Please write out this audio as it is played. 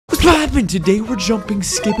happened? Today we're jumping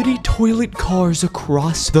Skibidi Toilet cars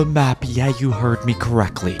across the map. Yeah, you heard me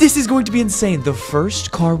correctly. This is going to be insane. The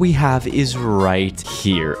first car we have is right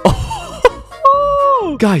here.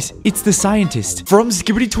 Guys, it's the scientist from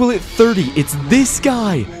Skibidi Toilet 30. It's this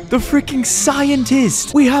guy, the freaking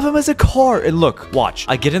scientist. We have him as a car. And look, watch.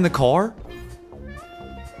 I get in the car.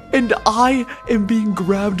 And I am being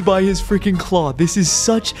grabbed by his freaking claw. This is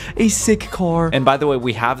such a sick car. And by the way,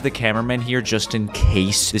 we have the cameraman here just in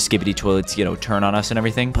case the Skibidi Toilets, you know, turn on us and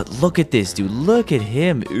everything. But look at this, dude. Look at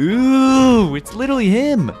him. Ooh, it's literally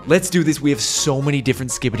him. Let's do this. We have so many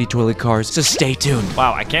different Skibidi Toilet cars, so stay tuned.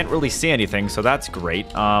 Wow, I can't really see anything, so that's great.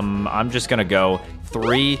 I'm just gonna go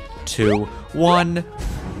 3, 2, 1.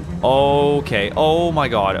 Okay, oh my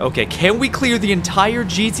god. Okay, can we clear the entire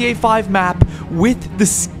GTA 5 map with the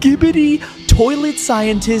Skibidi Toilet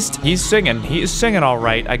Scientist? He's singing all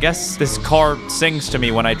right. I guess this car sings to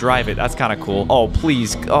me when I drive it. That's kind of cool. Oh,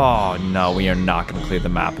 please. Oh, no, we are not going to clear the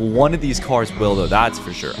map. One of these cars will, though. That's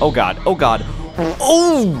for sure. Oh, god. Oh, god.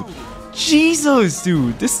 Oh! Jesus,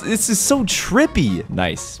 dude. This is so trippy.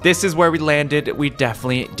 Nice. This is where we landed. We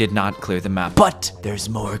definitely did not clear the map, but there's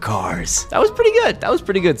more cars. That was pretty good. That was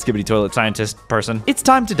pretty good, Skibidi Toilet Scientist person. It's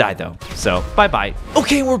time to die, though. So, bye-bye.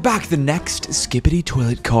 Okay, we're back. The next Skibidi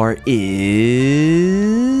Toilet car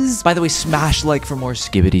is... By the way, smash like for more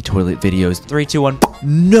Skibidi Toilet videos. 3, 2, 1.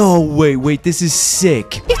 No, wait. This is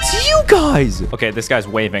sick. It's you guys. Okay, this guy's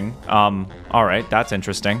waving. All right. That's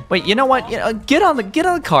interesting. Wait, you know what? Get on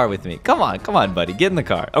the car with me. Come on, buddy. Get in the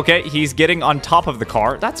car. Okay, he's getting on top of the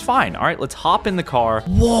car. That's fine. All right, let's hop in the car.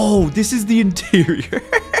 Whoa, this is the interior.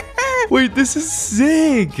 Wait, this is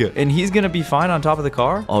sick. And he's gonna be fine on top of the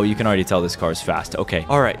car? Oh, you can already tell this car is fast. Okay.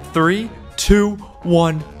 All right, 3, 2,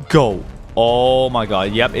 1, go. Oh my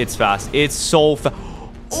god. Yep, it's fast. It's so fast.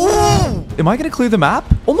 Oh! Am I gonna clear the map?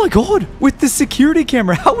 Oh my god, with the security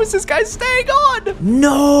camera, how is this guy staying on?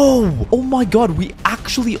 No! Oh my god, we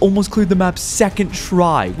actually almost cleared the map second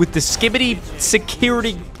try with the Skibidi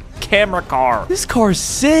security camera car. This car's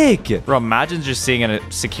sick. Bro, imagine just seeing a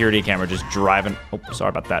security camera just driving. Oh, sorry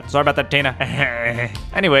about that. Sorry about that, Tina.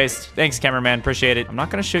 Anyways, thanks, cameraman. Appreciate it. I'm not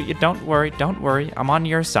gonna shoot you. Don't worry. I'm on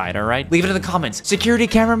your side, all right? Leave it in the comments. Security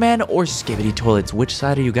cameraman or Skibidi Toilets? Which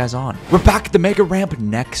side are you guys on? We're back at the mega ramp.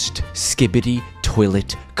 Next, Skibidi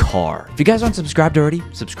Toilet car. If you guys aren't subscribed already,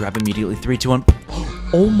 subscribe immediately. 3, 2, 1.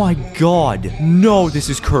 Oh my god. No, this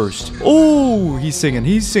is cursed. Oh, he's singing.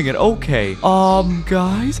 Okay.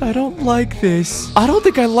 Guys, I don't like this. I don't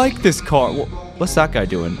think I like this car. What's that guy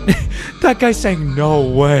doing? That guy's saying no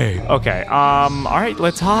way. Okay, all right,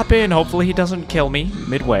 let's hop in. Hopefully he doesn't kill me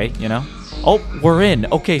midway, you know? Oh, we're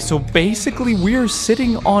in. Okay, so basically we're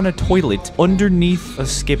sitting on a toilet underneath a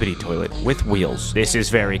Skibidi Toilet with wheels. This is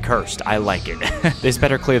very cursed. I like it. This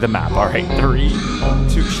better clear the map. All right, 3, 2,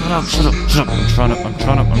 shut up. I'm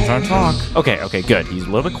trying to talk. Okay, good. He's a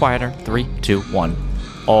little bit quieter. 3, 2, 1.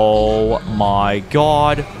 Oh my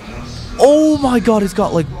god. Oh my god, it's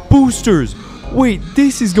got like boosters. Wait,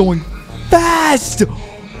 this is going fast.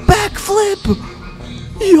 Backflip.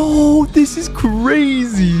 Yo, this is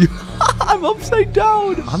crazy. I'm upside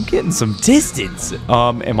down. I'm getting some distance.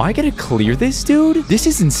 Am I gonna clear this, dude? This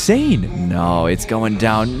is insane. No, it's going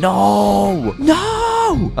down. No.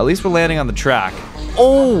 At least we're landing on the track.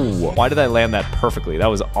 Oh, why did I land that perfectly? That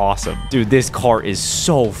was awesome. Dude, this car is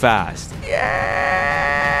so fast. Yeah.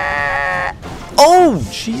 Oh,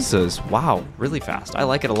 Jesus. Wow, really fast. I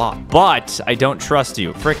like it a lot. But I don't trust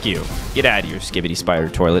you. Frick you. Get out of here, Skibidi Spider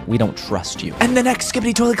Toilet. We don't trust you. And the next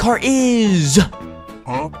Skibidi Toilet car is...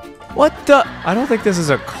 Huh? What the? I don't think this is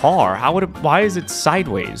a car. How would it? Why is it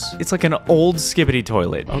sideways? It's like an old Skibidi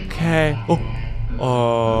Toilet. Okay.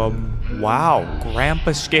 Oh. Wow.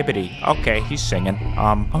 Grandpa Skibidi. Okay, he's singing.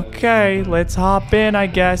 Okay, let's hop in, I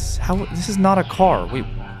guess. How? This is not a car. Wait,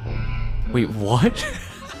 what?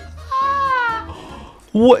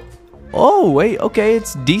 What? Oh, wait. Okay,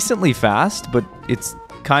 it's decently fast, but it's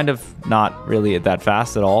kind of not really that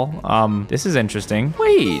fast at all. This is interesting.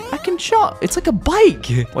 Wait, I can jump. It's like a bike.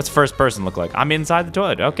 What's first person look like? I'm inside the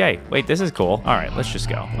toilet. Okay, wait, this is cool. All right, let's just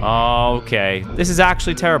go. Okay, this is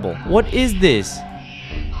actually terrible. What is this?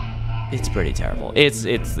 It's pretty terrible. It's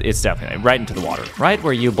definitely right into the water. Right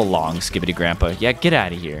where you belong, Skibidi Grandpa. Yeah, get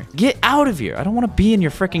out of here. Get out of here. I don't want to be in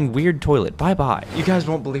your freaking weird toilet. Bye-bye. You guys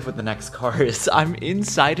won't believe what the next car is. I'm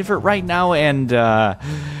inside of it right now, and,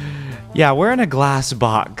 yeah, we're in a glass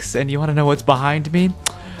box. And you want to know what's behind me?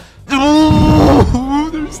 Oh,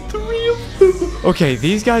 there's 3 of them. Okay,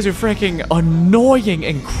 these guys are freaking annoying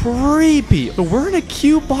and creepy. So we're in a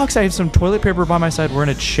cube box. I have some toilet paper by my side. We're in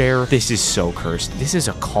a chair. This is so cursed. This is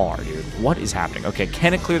a car, dude. What is happening? Okay,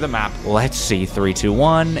 can it clear the map? Let's see. 3, 2,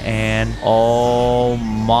 1, and oh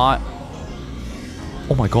my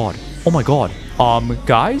god. Oh my god.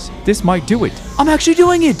 Guys, this might do it. I'm actually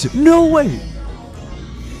doing it. No way.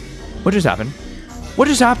 What just happened? What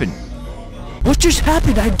just happened? What just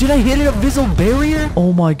happened? Did I hit an invisible barrier?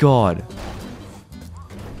 Oh my god.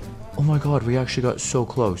 Oh my god, we actually got so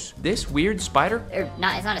close. This weird spider? It's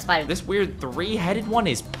not a spider. This weird 3-headed one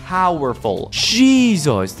is powerful.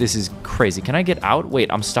 Jesus, this is crazy. Can I get out?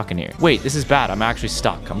 Wait, I'm stuck in here. Wait, this is bad. I'm actually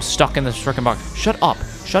stuck. I'm stuck in this freaking box. Shut up.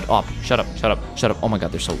 Shut up. Shut up. Shut up. Shut up. Oh my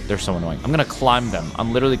god, they're so annoying. I'm gonna climb them.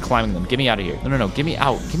 I'm literally climbing them. Get me out of here. No. Get me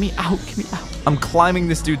out. Get me out. Get me out. I'm climbing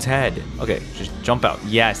this dude's head. Okay, just jump out.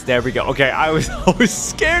 Yes, there we go. Okay, I was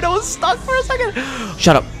scared. I was stuck for a second.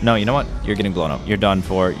 Shut up. No, you know what? You're getting blown up. You're done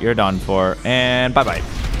for. You're done for. And bye-bye.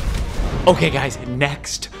 Okay, guys,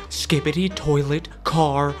 next. Skibidi Toilet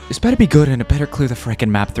car. This better be good and it better clear the freaking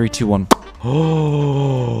map. 3, 2, 1.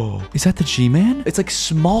 Oh, is that the G-Man? It's like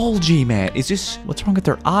small G-Man. Is this, what's wrong with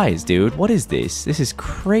their eyes, dude? What is this? This is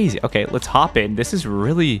crazy. Okay, let's hop in. This is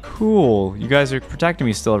really cool. You guys are protecting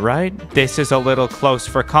me still, right? This is a little close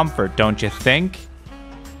for comfort, don't you think?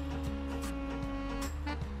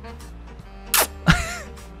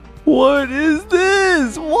 What is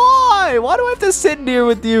this? Why? Why do I have to sit in here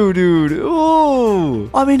with you, dude? Ooh,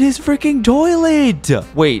 I'm in his freaking toilet.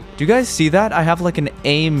 Wait, do you guys see that? I have like an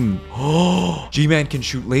aim. Oh, G-Man can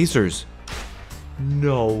shoot lasers.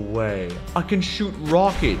 No way. I can shoot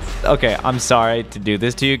rockets. Okay, I'm sorry to do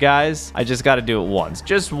this to you guys. I just got to do it once.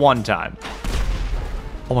 Just one time.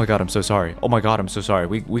 Oh my god, I'm so sorry. Oh my god, I'm so sorry.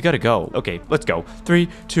 We got to go. Okay, let's go. 3,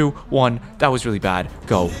 2, 1. That was really bad.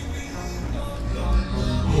 Go.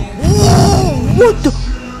 Whoa! What the?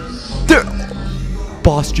 There.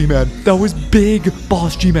 Boss G-Man. That was big.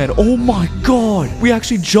 Boss G-Man. Oh my god. We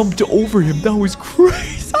actually jumped over him. That was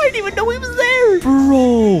crazy. I didn't even know he was there.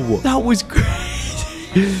 Bro. That was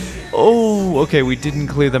crazy. Oh, okay. We didn't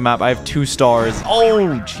clear the map. I have 2 stars.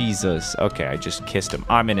 Oh, Jesus. Okay, I just kissed him.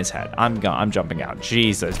 I'm in his head. I'm jumping out.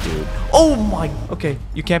 Jesus, dude. Oh my. Okay,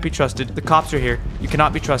 you can't be trusted. The cops are here. You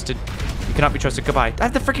cannot be trusted. You cannot be trusted. Goodbye. I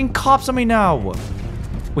have the freaking cops on me now.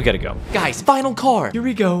 We gotta go. Guys, final car. Here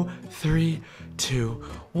we go. 3, 2,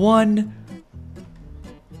 1.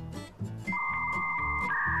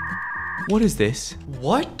 What is this?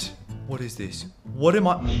 What? What is this? What am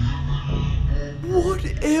I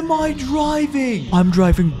driving? I'm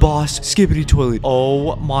driving Boss Skibidi Toilet.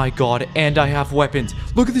 Oh my god. And I have weapons.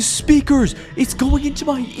 Look at the speakers. It's going into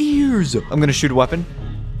my ears. I'm gonna shoot a weapon.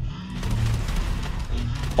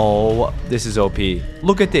 Oh, this is OP.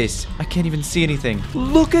 Look at this. I can't even see anything.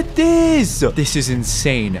 Look at this. This is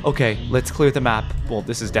insane. Okay, let's clear the map. Well,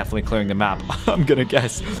 this is definitely clearing the map. I'm gonna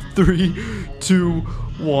guess. 3, 2,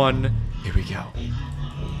 1. Here we go.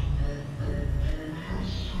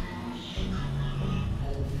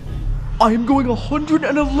 I am going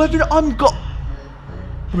 111. I'm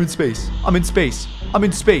in space. I'm in space. I'm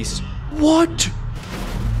in space. What?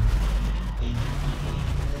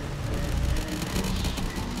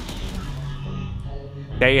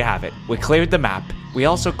 There you have it. We cleared the map. We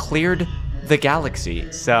also cleared the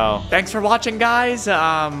galaxy. So, thanks for watching, guys.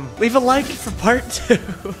 Leave a like for part 2.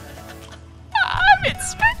 I'm in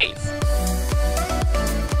space.